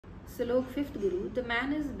Slok 5th Guru. The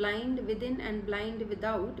man is blind within and blind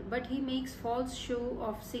without, but he makes false show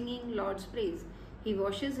of singing Lord's praise. He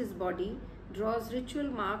washes his body, draws ritual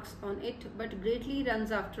marks on it, but greatly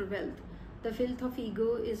runs after wealth. The filth of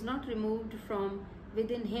ego is not removed from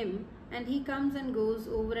within him, and he comes and goes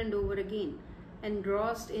over and over again.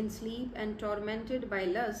 Engrossed in sleep and tormented by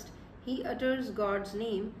lust, he utters God's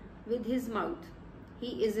name with his mouth.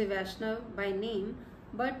 He is a Vaishnav by name,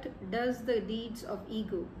 but does the deeds of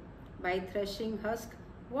ego. By threshing husk,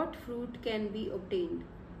 what fruit can be obtained?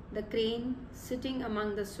 The crane, sitting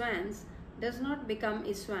among the swans, does not become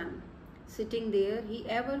a swan. Sitting there, he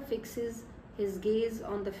ever fixes his gaze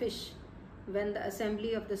on the fish. When the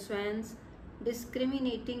assembly of the swans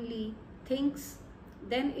discriminatingly thinks,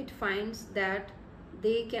 then it finds that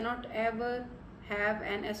they cannot ever have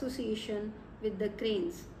an association with the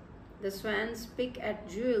cranes. The swans pick at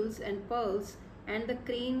jewels and pearls, and the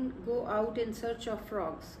crane go out in search of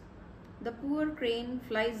frogs. The poor crane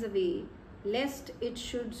flies away, lest it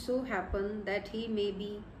should so happen that he may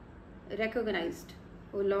be recognized.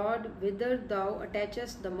 O Lord, whither thou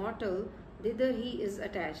attachest the mortal, thither he is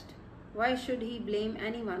attached. Why should he blame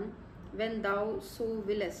anyone when thou so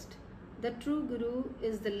willest? The true Guru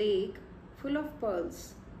is the lake full of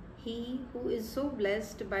pearls. He who is so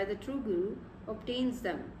blessed by the true Guru obtains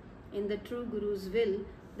them. In the true Guru's will,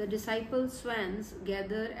 the disciple swans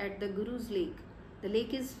gather at the Guru's lake. The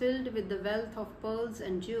lake is filled with the wealth of pearls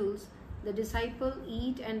and jewels. The disciple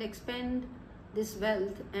eat and expend this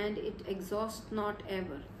wealth, and it exhausts not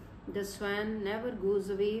ever. The swan never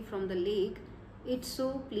goes away from the lake. It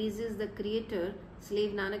so pleases the Creator.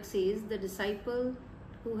 Slave Nanak says, the disciple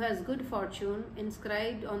who has good fortune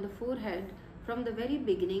inscribed on the forehead from the very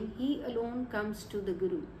beginning, he alone comes to the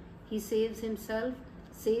Guru. He saves himself,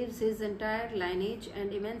 saves his entire lineage,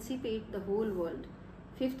 and emancipates the whole world.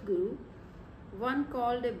 5th Guru. One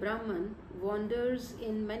called a Brahman wanders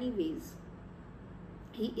in many ways.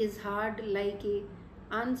 He is hard like a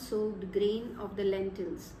unsoaked grain of the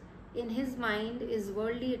lentils. In his mind is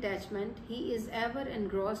worldly attachment. He is ever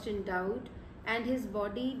engrossed in doubt, and his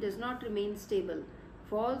body does not remain stable.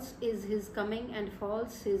 False is his coming and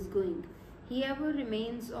false his going. He ever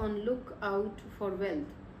remains on look out for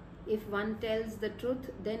wealth. If one tells the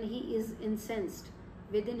truth, then he is incensed.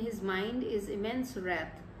 Within his mind is immense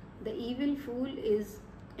wrath. The evil fool is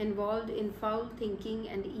involved in foul thinking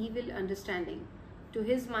and evil understanding. To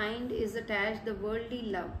his mind is attached the worldly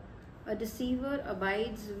love. A deceiver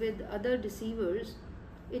abides with other deceivers.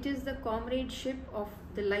 It is the comradeship of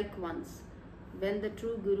the like ones. When the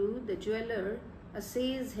true Guru, the jeweler,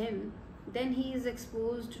 assays him, then he is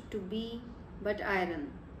exposed to be but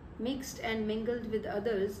iron. Mixed and mingled with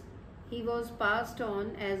others, he was passed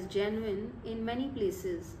on as genuine in many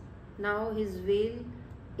places. Now his veil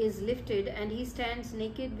is lifted and he stands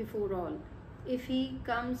naked before all. If he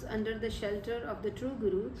comes under the shelter of the true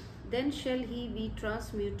Guru, then shall he be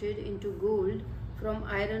transmuted into gold from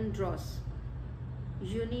iron dross.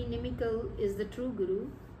 Unanimical is the true Guru.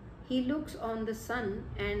 He looks on the son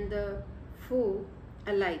and the foe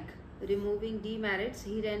alike. Removing demerits,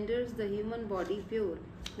 he renders the human body pure.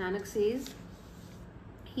 Nanak says,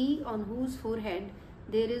 he on whose forehead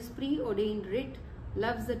there is preordained writ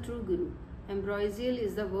loves the true Guru. Ambrosial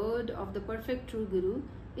is the word of the perfect true Guru.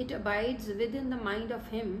 It abides within the mind of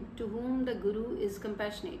him to whom the Guru is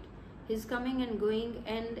compassionate. His coming and going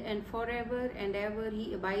end, and forever and ever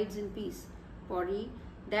he abides in peace. Pauri,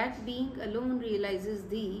 that being alone realizes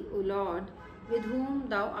thee, O Lord, with whom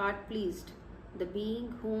thou art pleased. The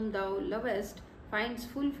being whom thou lovest finds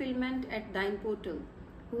fulfillment at thine portal.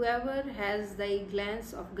 Whoever has thy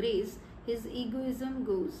glance of grace, his egoism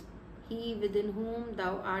goes. He within whom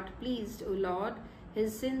thou art pleased, O Lord,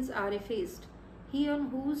 his sins are effaced. He on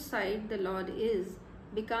whose side the Lord is,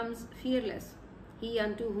 becomes fearless. He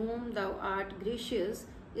unto whom thou art gracious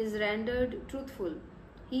is rendered truthful.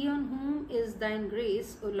 He on whom is thine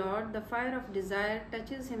grace, O Lord, the fire of desire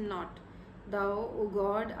touches him not. Thou, O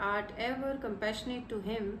God, art ever compassionate to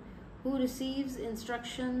him who receives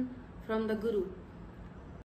instruction from the Guru.